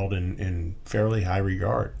 you're held in fairly high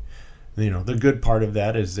regard. The good part of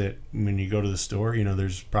that is that when you go to the store,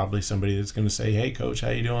 there's probably somebody that's going to say, "Hey, coach, how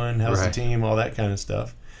you doing? How's the team?" All that kind of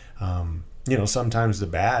stuff. Sometimes the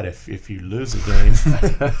bad, if you lose a game,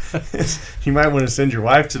 you might want to send your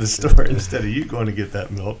wife to the store instead of you going to get that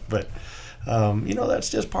milk. But, that's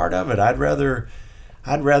just part of it. I'd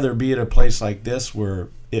rather be at a place like this where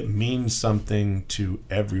it means something to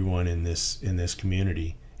everyone in this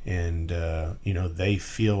community. And, they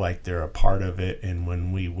feel like they're a part of it. And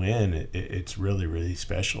when we win, it's really, really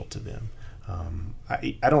special to them.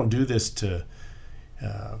 I don't do this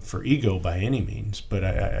for ego by any means, but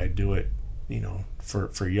I do it,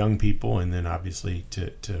 for young people, and then obviously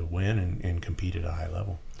to win and compete at a high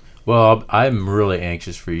level. Well, I'm really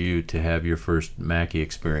anxious for you to have your first Mackey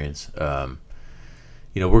experience. We're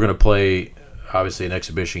going to play obviously an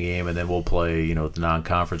exhibition game, and then we'll play, the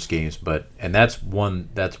non-conference games. And that's one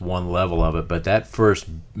level of it. But that first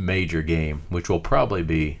major game, which will probably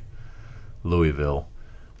be Louisville,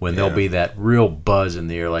 when there'll be that real buzz in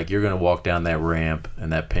the air, like you're going to walk down that ramp,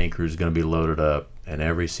 and that paint crew is going to be loaded up, and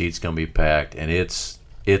every seat's going to be packed, and it's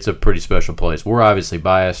a pretty special place. We're obviously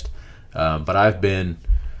biased, but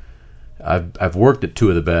I've worked at two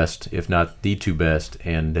of the best, if not the two best,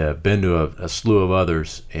 and been to a slew of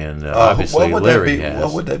others, and obviously Larry has.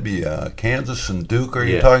 What would that be? Kansas and Duke? Are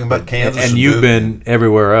you talking about Kansas and you've Duke? Been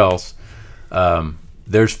everywhere else.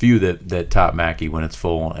 There's few that top Mackey when it's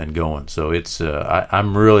full and going. So it's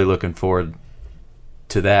I'm really looking forward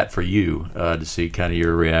to that for you to see kind of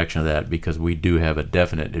your reaction to that, because we do have a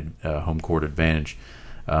definite home court advantage.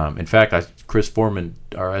 In fact, Chris Foreman,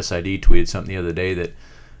 our SID, tweeted something the other day that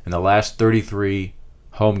in the last 33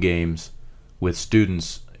 home games with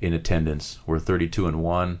students in attendance, we're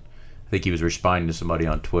 32-1. I think he was responding to somebody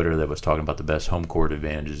on Twitter that was talking about the best home court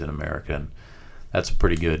advantages in America, and that's a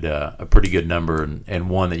pretty good number, and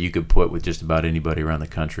one that you could put with just about anybody around the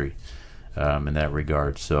country in that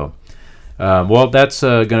regard. So, that's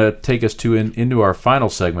going to take us into our final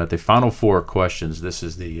segment, the Final Four questions. This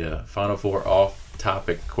is the Final Four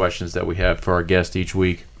off-topic questions that we have for our guest each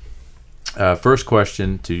week. First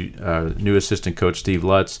question to new assistant coach Steve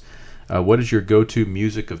Lutz. What is your go-to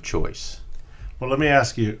music of choice? Well, let me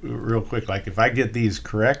ask you real quick. Like, if I get these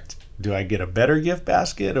correct, do I get a better gift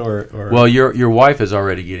basket or? Well, your wife is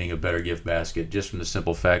already getting a better gift basket just from the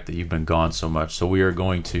simple fact that you've been gone so much. So we're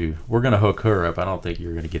going to hook her up. I don't think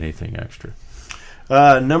you're going to get anything extra.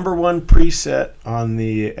 Number one preset on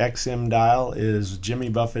the XM dial is Jimmy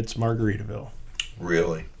Buffett's Margaritaville.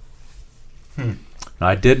 Really?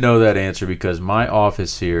 I did know that answer because my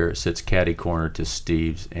office here sits catty corner to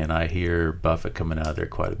Steve's, and I hear Buffett coming out of there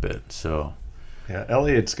quite a bit. So, yeah,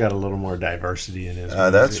 Elliot's got a little more diversity in his.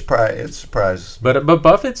 It's surprise. But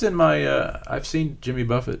Buffett's in my. I've seen Jimmy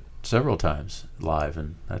Buffett several times live,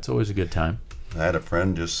 and that's always a good time. I had a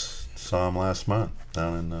friend just saw him last month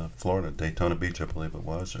down in Florida, Daytona Beach, I believe it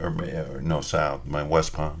was, or no, South,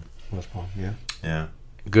 West Palm. West Palm, yeah. Yeah.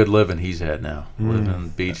 good living he's had now. Living on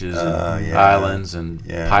beaches and yeah. islands and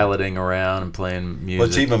Yeah. piloting around and playing music.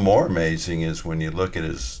 What's even more amazing is when you look at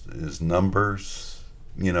his numbers,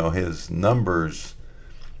 his numbers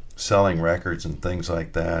selling records and things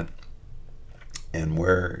like that, and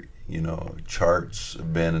where, charts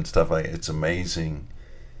have been and stuff like that. It's amazing.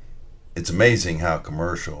 It's amazing how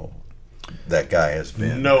commercial that guy has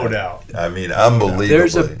been. No doubt. I mean, unbelievably.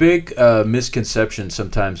 There's a big misconception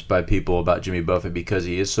sometimes by people about Jimmy Buffett because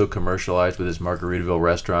he is so commercialized with his Margaritaville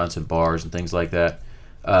restaurants and bars and things like that,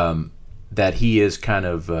 that he is kind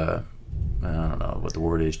of, I don't know what the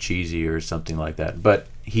word is, cheesy or something like that. But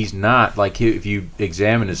he's not. Like, if you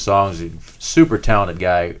examine his songs, he's a super talented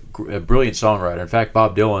guy, a brilliant songwriter. In fact,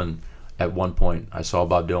 Bob Dylan, at one point, I saw a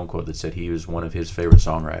Bob Dylan quote that said he was one of his favorite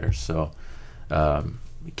songwriters. So,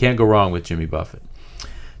 you can't go wrong with Jimmy Buffett.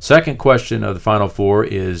 Second question of the final four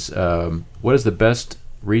is, what is the best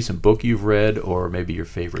recent book you've read, or maybe your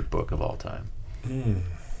favorite book of all time?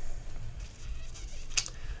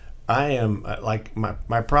 I am like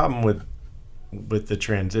my problem with the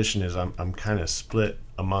transition is I'm kind of split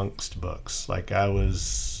amongst books. Like, I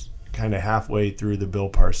was kind of halfway through the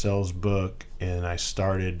Bill Parcells book, and I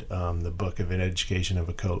started the book of An Education of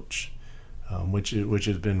a Coach. Which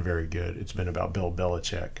has been very good. It's been about Bill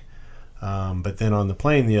Belichick. But then on the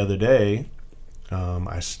plane the other day,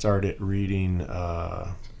 I started reading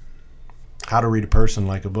How to Read a Person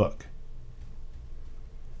Like a Book.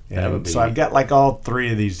 And so I've got like all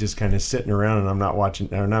three of these just kind of sitting around, and I'm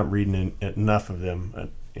not reading enough of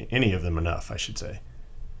them, any of them enough, I should say.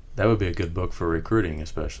 That would be a good book for recruiting,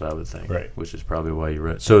 especially, I would think. Right. Which is probably why you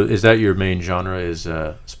read it. So is that your main genre, is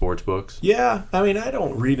sports books? Yeah, I mean, I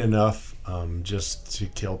don't read enough just to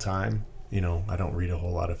kill time. I don't read a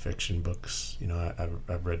whole lot of fiction books.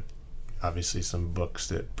 I've read, obviously, some books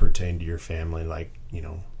that pertain to your family, like,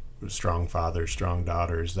 strong fathers, strong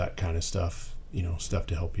daughters, that kind of stuff, stuff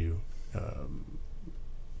to help you,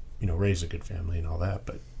 raise a good family and all that.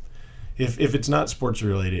 But if it's not sports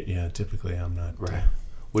related, yeah, typically I'm not. Right.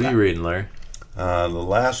 What are you reading, Larry? The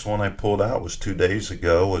last one I pulled out was 2 days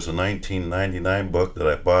ago. Was a 1999 book that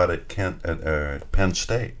I bought at Penn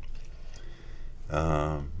State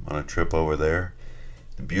on a trip over there.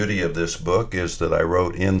 The beauty of this book is that I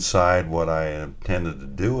wrote inside what I intended to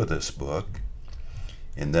do with this book,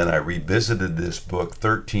 and then I revisited this book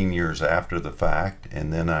 13 years after the fact,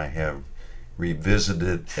 and then I have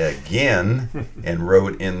revisited it again and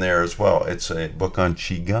wrote in there as well. It's a book on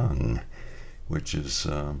Qigong, which is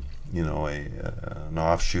an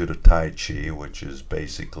offshoot of Tai Chi, which is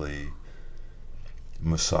basically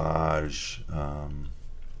massage,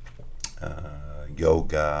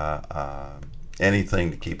 yoga,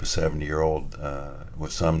 anything to keep a 70-year-old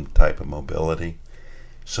with some type of mobility.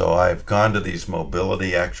 So I've gone to these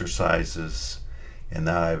mobility exercises, and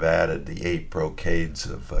now I've added the 8 brocades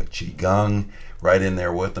of Qigong right in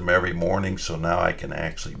there with them every morning, so now I can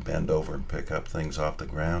actually bend over and pick up things off the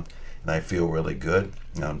ground, and I feel really good.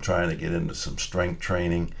 Now I'm trying to get into some strength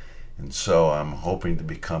training, and so I'm hoping to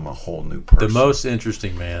become a whole new person. The most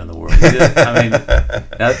interesting man in the world. I mean,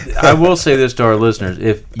 now, I will say this to our listeners: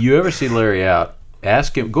 if you ever see Larry out,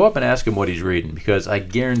 ask him. Go up and ask him what he's reading, because I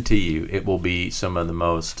guarantee you it will be some of the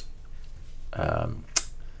most. Oh,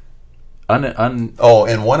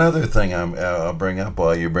 and one other thing I'll bring up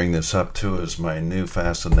while you bring this up too is my new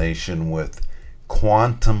fascination with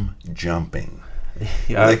quantum jumping.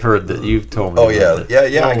 Yeah, I've heard that. You've told me. Oh yeah,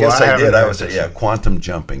 that. yeah. I guess I did. I was this. Quantum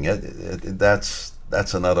jumping. That's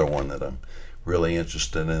another one that I'm really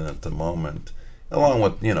interested in at the moment, along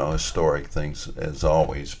with historic things as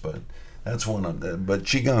always. But that's one of the. But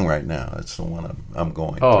Qigong right now, that's the one I'm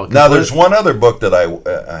going. Oh, now there's one other book that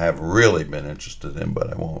I have really been interested in,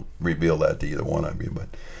 but I won't reveal that to either one of you. But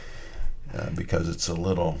because it's a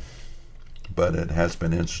little. But it has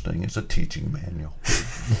been interesting. It's a teaching manual.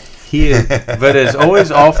 He is, but it's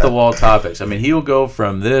always off the wall topics. I mean, he'll go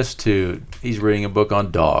from this to he's reading a book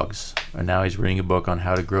on dogs, and now he's reading a book on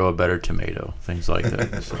how to grow a better tomato, things like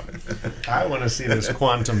that. So. I want to see this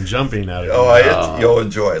quantum jumping out of You'll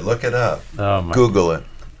enjoy it. Look it up. Google it.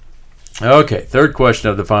 Okay, third question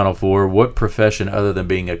of the final four. What profession other than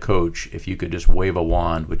being a coach, if you could just wave a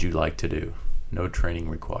wand, would you like to do? No training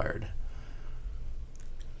required.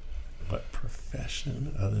 What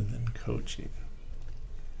profession other than coaching?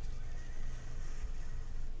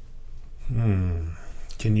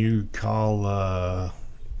 Can you call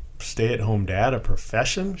stay-at-home dad a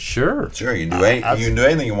profession? Sure. Sure, you can do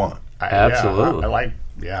anything you want. Absolutely.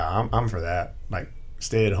 I'm for that. Like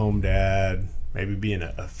stay-at-home dad, maybe being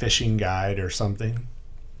a fishing guide or something.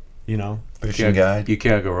 Fishing guide. You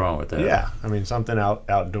can't go wrong with that. Yeah, I mean something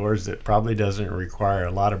outdoors that probably doesn't require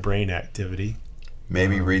a lot of brain activity.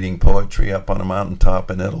 Maybe reading poetry up on a mountaintop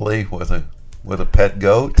in Italy with a pet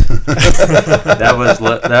goat. that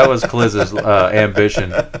was Cliz's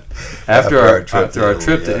ambition. After our trip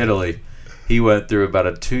to Italy, he went through about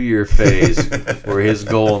a 2-year phase where his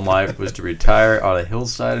goal in life was to retire on a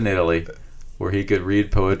hillside in Italy where he could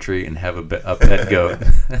read poetry and have a pet goat.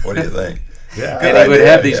 What do you think? Yeah, and he would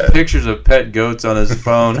have these pictures of pet goats on his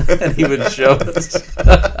phone, and he would show us.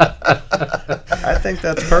 I think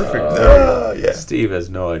that's perfect. Yeah. Steve has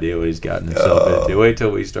no idea what he's gotten himself into. Wait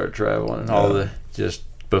till we start traveling and all the just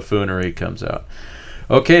buffoonery comes out.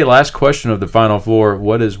 Okay, last question of the Final Four.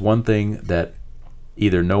 What is one thing that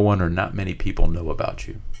either no one or not many people know about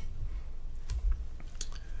you?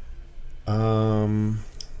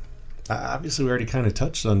 Obviously, we already kind of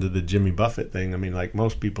touched on the Jimmy Buffett thing. I mean, like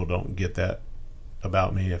most people don't get that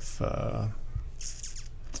about me.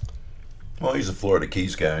 Well, he's a Florida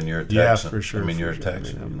Keys guy, and you're a Texan. Yeah, for sure. I mean, you're a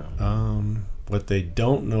Texan. What they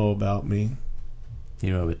don't know about me.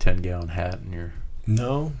 You have a 10-gallon hat in your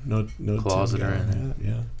no closet or anything.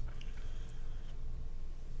 Yeah.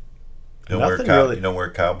 You don't wear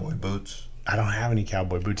cowboy boots? I don't have any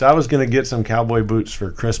cowboy boots. I was going to get some cowboy boots for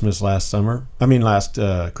Christmas last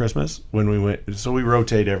Christmas when we went. So we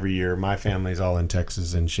rotate every year. My family's all in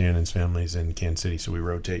Texas and Shannon's family's in Kansas City, so we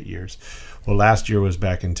rotate years. Well, last year was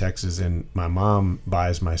back in Texas, and my mom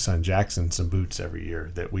buys my son Jackson some boots every year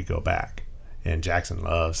that we go back. And Jackson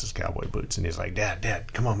loves his cowboy boots, and he's like,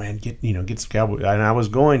 Dad, come on, man, get some cowboy. And I was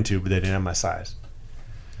going to, but they didn't have my size.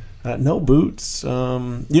 No boots.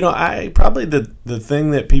 I probably the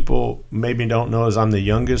thing that people maybe don't know is I'm the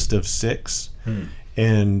youngest of 6,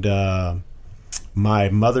 and my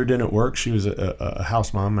mother didn't work. She was a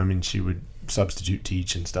house mom. I mean, she would substitute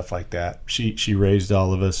teach and stuff like that. She raised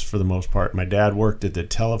all of us for the most part. My dad worked at the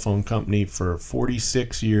telephone company for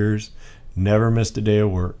 46 years, never missed a day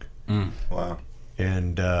of work. Wow.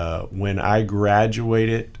 And when I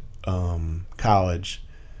graduated college,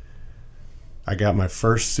 I got my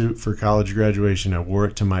first suit for college graduation. I wore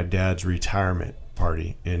it to my dad's retirement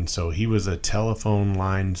party. And so he was a telephone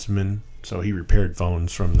linesman. So he repaired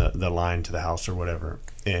phones from the line to the house or whatever.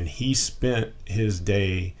 And he spent his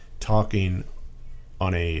day talking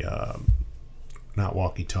on a, not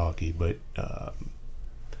walkie-talkie, but,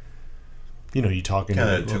 you talking.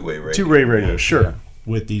 Kind of two-way radio. Two-way radio, sure. Yeah.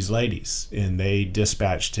 With these ladies. And they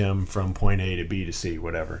dispatched him from point A to B to C,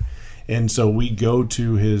 whatever. And so we go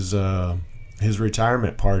to his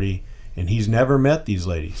retirement party, and he's never met these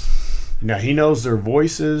ladies. Now he knows their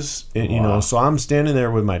voices, and so I'm standing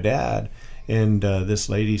there with my dad, and this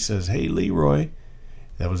lady says, "Hey, Leroy,"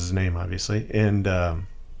 that was his name, obviously, and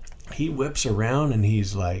he whips around and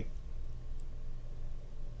he's like,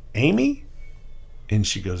 "Amy?" And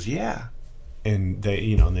she goes, "Yeah." And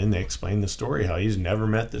they, and then they explain the story how he's never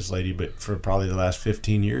met this lady, but for probably the last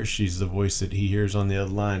 15 years, she's the voice that he hears on the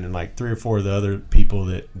other line. And like 3 or 4 of the other people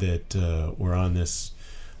that were on this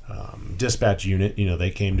dispatch unit,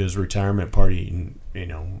 they came to his retirement party,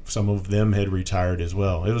 and some of them had retired as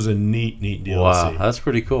well. It was a neat deal. Wow, that's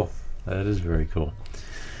pretty cool. That is very cool.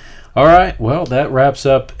 All right, well, that wraps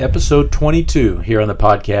up episode 22 here on the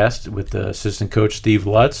podcast with assistant coach Steve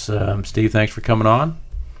Lutz. Steve, thanks for coming on.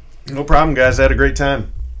 No problem, guys. I had a great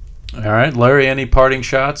time. All right. Larry, any parting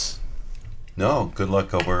shots? No. Good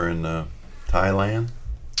luck over in Thailand.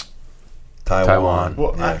 Taiwan.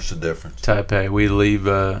 Well, that's the difference. Taipei. We leave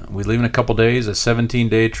in a couple days, a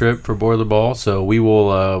 17-day trip for Boiler Ball, so we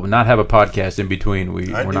will not have a podcast in between.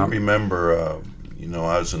 I remember, I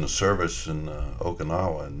was in the service in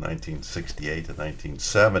Okinawa in 1968 to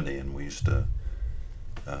 1970, and we used to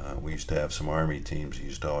have some Army teams. We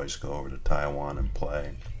used to always go over to Taiwan and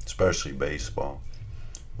play, especially baseball.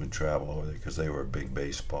 We'd travel over there because they were a big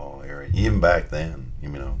baseball area. Even back then,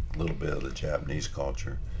 a little bit of the Japanese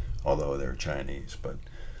culture, although they're Chinese. But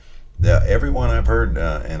yeah, everyone I've heard,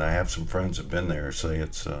 and I have some friends have been there, say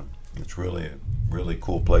it's really a really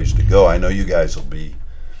cool place to go. I know you guys will be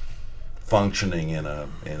functioning in a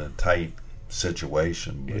tight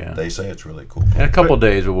situation, but they say it's really cool. In a couple of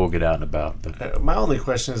days, we'll get out and about. But my only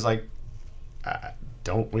question is,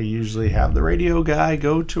 don't we usually have the radio guy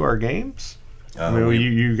go to our games?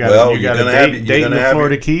 You got a date in the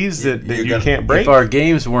Florida Keys that you can't break. If our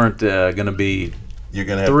games weren't going to be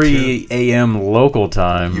 3 a.m. local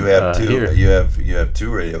time, you have two. Here. You have 2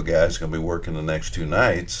 radio guys going to be working the next 2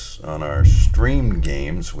 nights on our streamed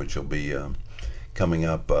games, which will be coming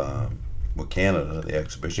up. With Canada, the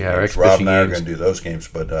exhibition games. Rob and I are going to do those games,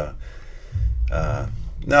 but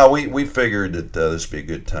no, we figured that this would be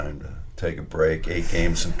a good time take a break. 8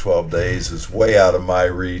 games in 12 days is way out of my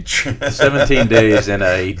reach. 17 days in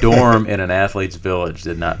a dorm in an athlete's village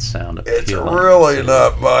did not sound appealing. It's really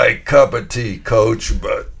not my cup of tea, Coach,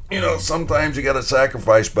 but, sometimes you got to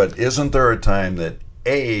sacrifice. But isn't there a time that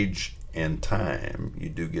age and time, you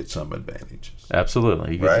do get some advantages?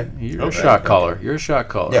 Absolutely. Right? You're a shot caller. You're a shot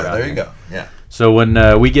caller. Yeah, there you go. Yeah. So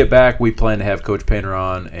when we get back, we plan to have Coach Painter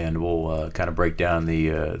on, and we'll kind of break down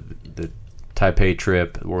the Taipei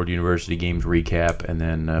trip, World University Games recap, and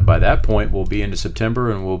then by that point, we'll be into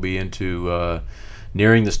September, and we'll be into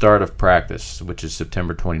nearing the start of practice, which is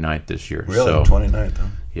September 29th this year. Really? So, 29th, huh?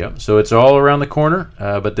 Yep. So it's all around the corner,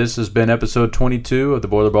 but this has been episode 22 of the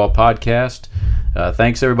Boiler Ball Podcast.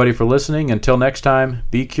 Thanks, everybody, for listening. Until next time,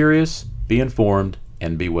 be curious, be informed,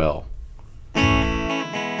 and be well.